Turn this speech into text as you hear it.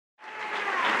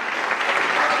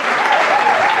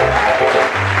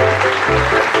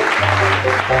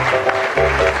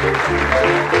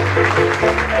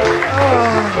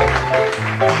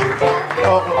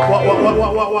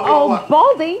Oh,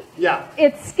 Baldy. Yeah.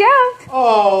 It's Scout.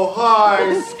 Oh,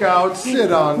 hi, Scout.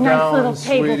 Sit on Nice down, little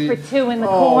table sweetie. for two in the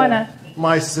corner.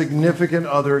 My significant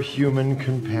other human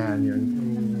companion.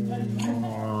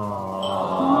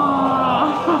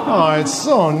 Oh, it's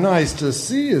so nice to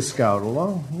see you, Scout.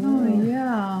 Hello. Oh,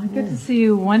 yeah. I get to see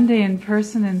you one day in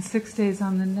person and 6 days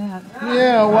on the net.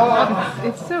 Yeah, well,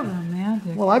 It's so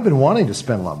romantic. well, I've been wanting to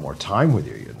spend a lot more time with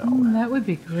you, you know. That would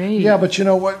be great. Yeah, but you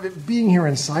know what? Being here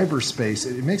in cyberspace,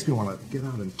 it makes me want to get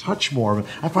out and touch more.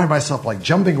 I find myself like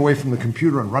jumping away from the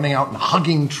computer and running out and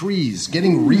hugging trees,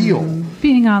 getting real.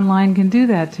 Being online can do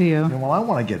that to you. And, well, I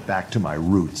want to get back to my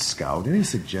roots, Scout. Any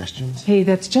suggestions? Hey,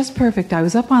 that's just perfect. I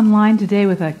was up online today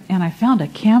and I found a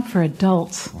camp for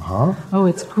adults. Huh? Oh,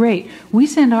 it's great. We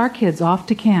send our kids off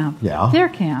to camp. Yeah. Their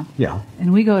camp. Yeah.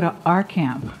 And we go to our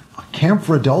camp. A camp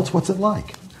for adults? What's it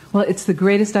like? Well, it's the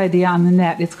greatest idea on the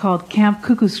net. It's called Camp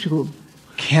Kukuskuk.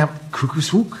 Camp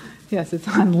Kukuswook? Yes, it's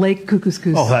on Lake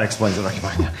Kukuskuk. Oh, that explains it.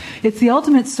 Okay. It's the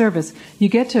ultimate service. You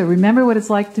get to remember what it's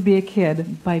like to be a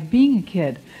kid by being a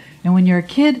kid. And when you're a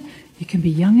kid, you can be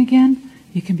young again.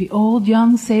 You can be old,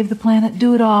 young, save the planet,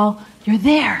 do it all. You're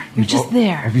there. You're just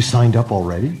there. Have you signed up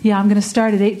already? Yeah, I'm going to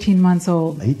start at 18 months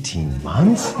old. 18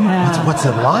 months? Yeah. What's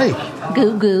it like?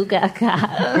 Goo goo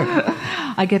gaga.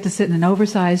 I get to sit in an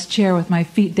oversized chair with my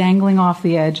feet dangling off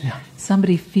the edge.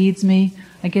 Somebody feeds me.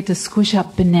 I get to squish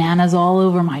up bananas all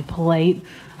over my plate.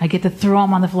 I get to throw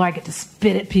them on the floor. I get to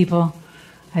spit at people.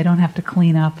 I don't have to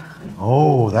clean up.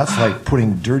 Oh, that's like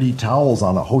putting dirty towels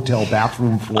on a hotel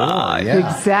bathroom floor. Yeah.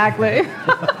 Exactly.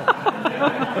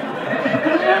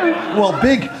 Well,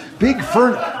 big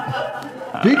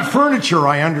furniture,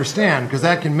 I understand, because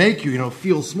that can make you,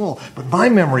 feel small. But my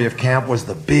memory of camp was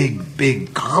the big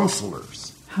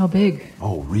consolers. How big?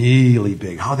 Oh, really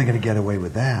big. How are they going to get away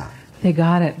with that? They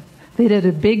got it. They did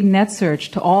a big net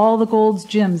search to all the Gold's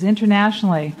gyms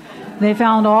internationally. They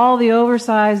found all the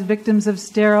oversized victims of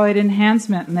steroid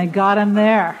enhancement, and they got them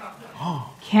there.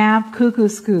 Camp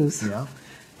Kukuskuk. Yeah.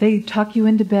 They tuck you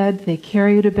into bed, they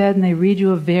carry you to bed, and they read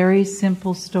you a very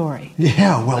simple story.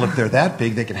 Yeah, well, if they're that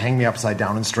big, they can hang me upside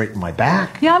down and straighten my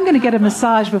back. Yeah, I'm going to get a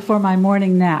massage before my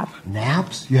morning nap.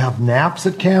 Naps? You have naps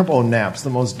at camp? Oh, naps,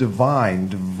 the most divine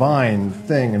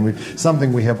thing, and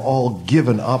something we have all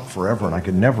given up forever, and I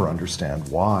can never understand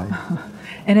why.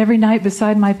 And every night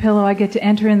beside my pillow, I get to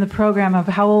enter in the program of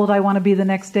how old I want to be the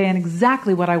next day and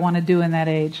exactly what I want to do in that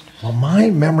age. Well, my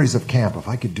memories of camp, if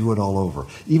I could do it all over,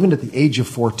 even at the age of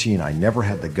 14, I never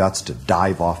had the guts to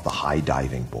dive off the high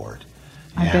diving board.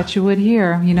 I bet you would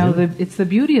here. Really? It's the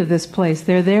beauty of this place.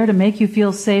 They're there to make you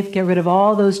feel safe, get rid of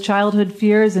all those childhood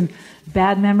fears and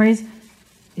bad memories.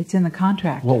 It's in the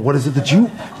contract. Well, what is it that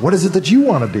you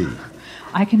want to be?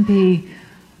 I'm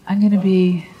going to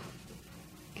be,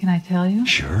 can I tell you?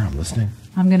 Sure, I'm listening.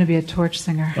 I'm going to be a torch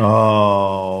singer.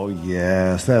 Oh,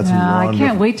 yes, that's wonderful. I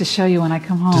can't wait to show you when I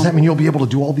come home. Does that mean you'll be able to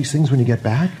do all these things when you get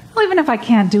back? Well, even if I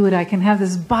can't do it, I can have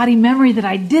this body memory that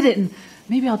I did it, and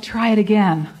maybe I'll try it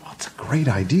again. Well, it's a great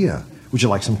idea. Would you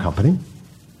like some company?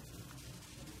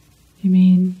 You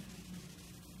mean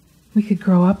we could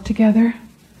grow up together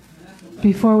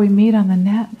before we meet on the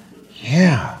net?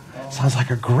 Yeah, sounds like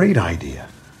a great idea.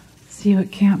 See you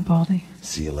at camp, Baldy.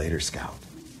 See you later, Scout.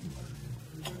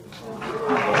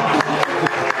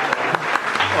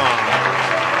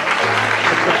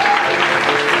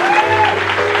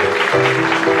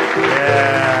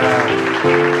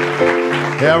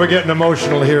 Yeah, we're getting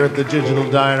emotional here at the Digital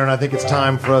Diner, and I think it's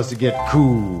time for us to get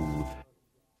cool.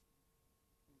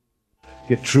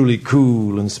 Get truly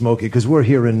cool and smoky, because we're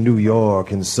here in New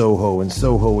York, in Soho, and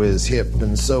Soho is hip,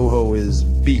 and Soho is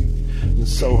beat, and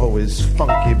Soho is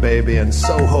funky, baby, and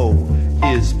Soho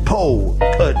is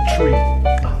poetry.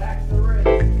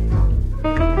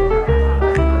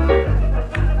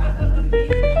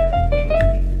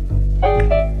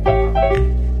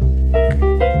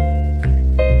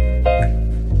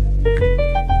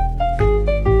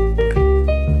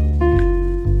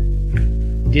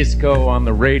 Disco on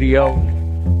the radio,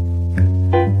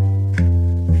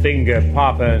 finger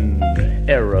popping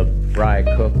Arab fry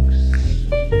cooks,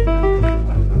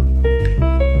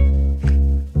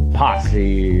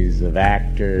 posses of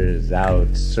actors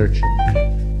out searching,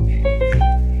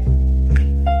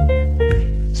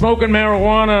 smoking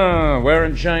marijuana,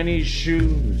 wearing Chinese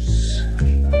shoes,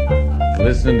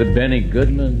 listening to Benny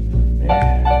Goodman.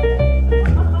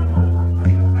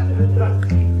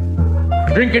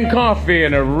 Drinking coffee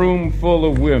in a room full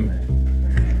of women.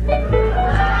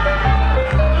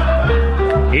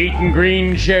 Eating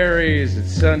green cherries at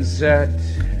sunset.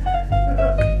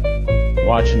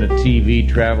 watching a TV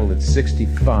travel at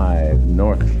 65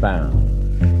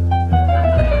 northbound.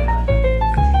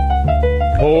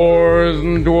 Whores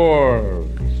and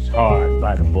dwarves hard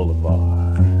by the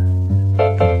boulevard.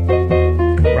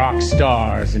 Rock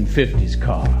stars in 50s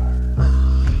cars.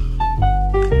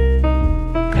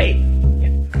 Hey,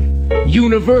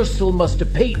 Universal must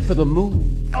have paid for the move.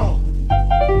 Oh.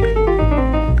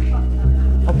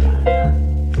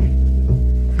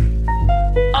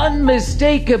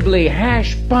 Unmistakably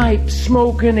hash pipe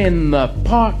smoking in the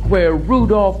park where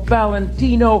Rudolph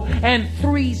Valentino and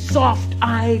 3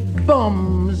 soft-eyed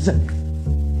bums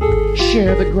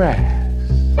share the grass.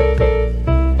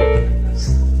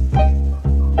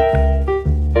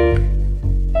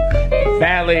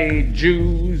 Valley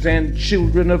Jews and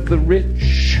children of the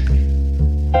rich.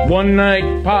 One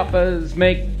night papas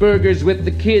make burgers with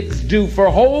the kids do for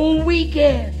whole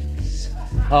weekends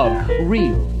of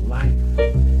real life.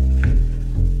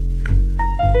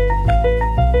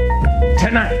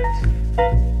 Tonight,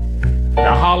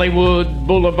 the Hollywood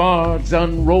boulevards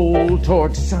unroll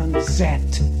toward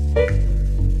sunset.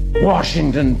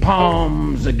 Washington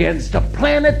palms against a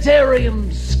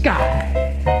planetarium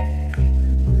sky,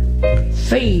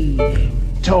 fading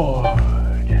toward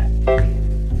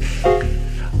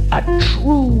a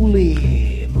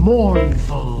truly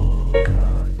mournful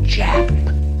Jap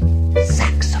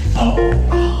saxophone.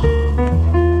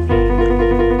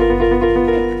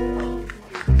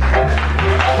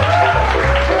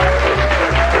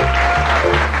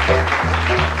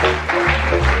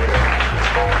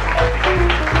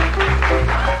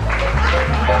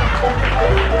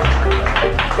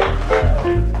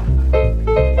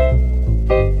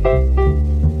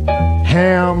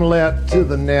 Hamlet to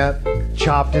the net,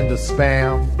 chopped into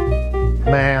spam,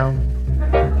 ma'am.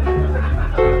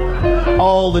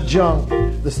 All the junk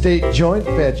the state joint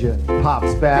fed you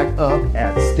pops back up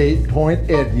at State Point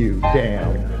Edu,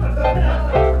 damn.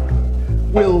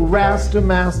 Will Rasta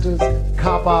masters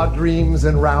cop our dreams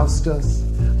and roust us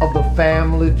of the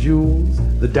family jewels,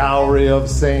 the dowry of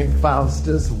St.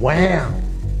 Faustus? Wham!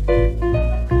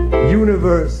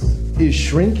 Universe is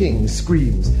shrinking,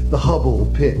 screams the Hubble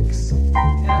picks.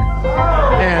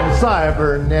 And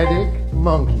cybernetic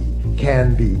monkey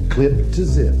can be clipped to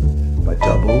zip by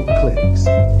double clicks.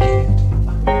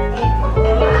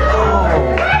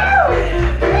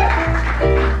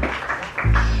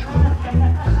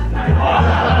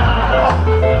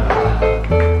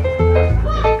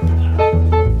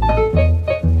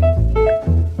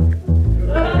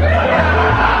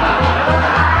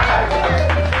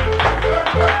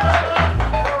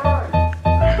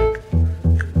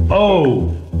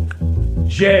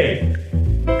 Jay.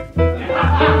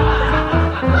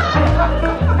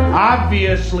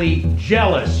 Obviously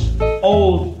jealous,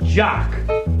 old jock.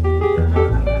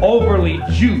 Overly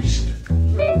juiced,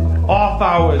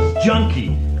 off-hours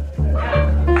junkie.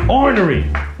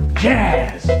 Ornery,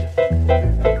 jazzed.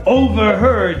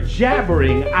 Overheard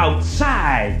jabbering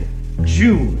outside,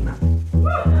 June.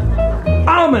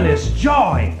 Ominous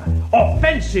jawing,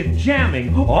 offensive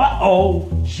jamming. Uh-oh,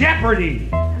 Jeopardy.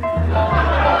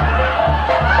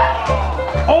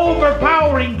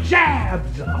 Overpowering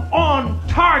jabs, on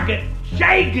target,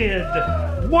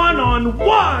 jagged,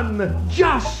 one-on-one,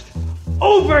 just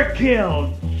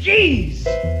overkill. Jeez.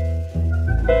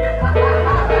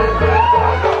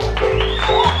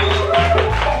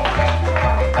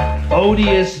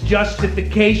 Odious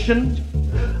justification,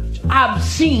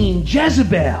 obscene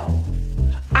Jezebel,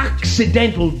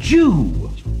 accidental Jew,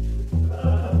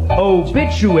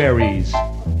 obituaries,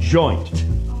 joint.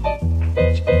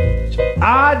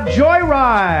 A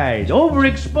joyride,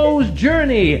 overexposed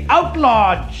journey,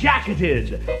 outlaw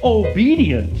jacketed,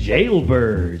 obedient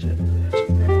jailbird.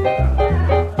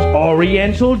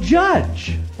 Oriental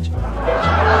judge.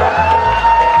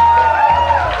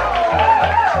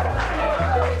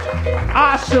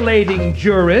 Oscillating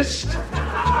jurist.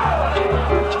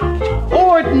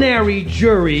 Ordinary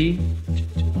jury,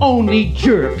 only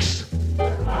jerks.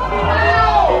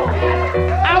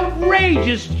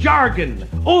 Outrageous jargon,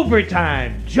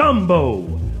 overtime,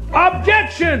 jumbo.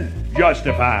 Objection!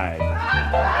 Justified.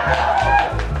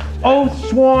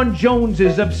 Oath-sworn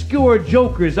Joneses, obscure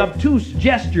jokers, obtuse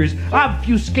gestures,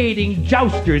 obfuscating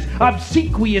jousters,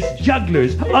 obsequious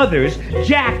jugglers, others,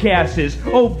 jackasses,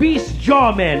 obese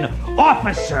jawmen,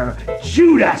 Officer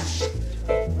Judas.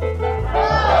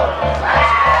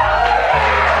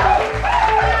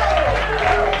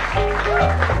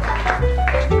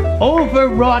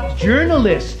 Overwrought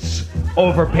journalists,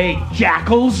 overpaid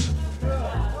jackals.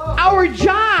 Our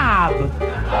job.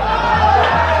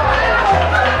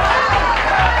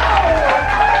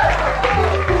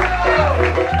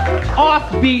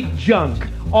 offbeat junk,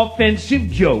 offensive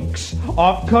jokes,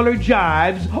 off-color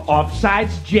jibes,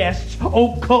 offsides jests,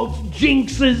 occult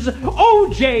jinxes,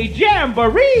 OJ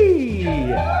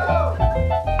Jamboree.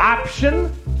 Option,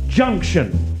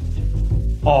 junction.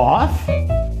 Off,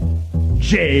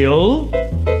 jail.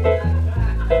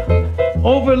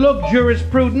 Overlook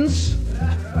jurisprudence.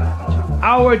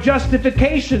 Our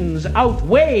justifications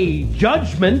outweigh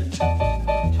judgment.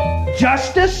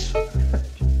 Justice,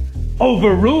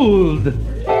 overruled.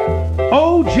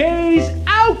 OJ's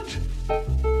out.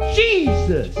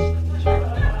 Jesus.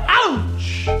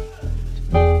 Ouch.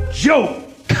 Joke.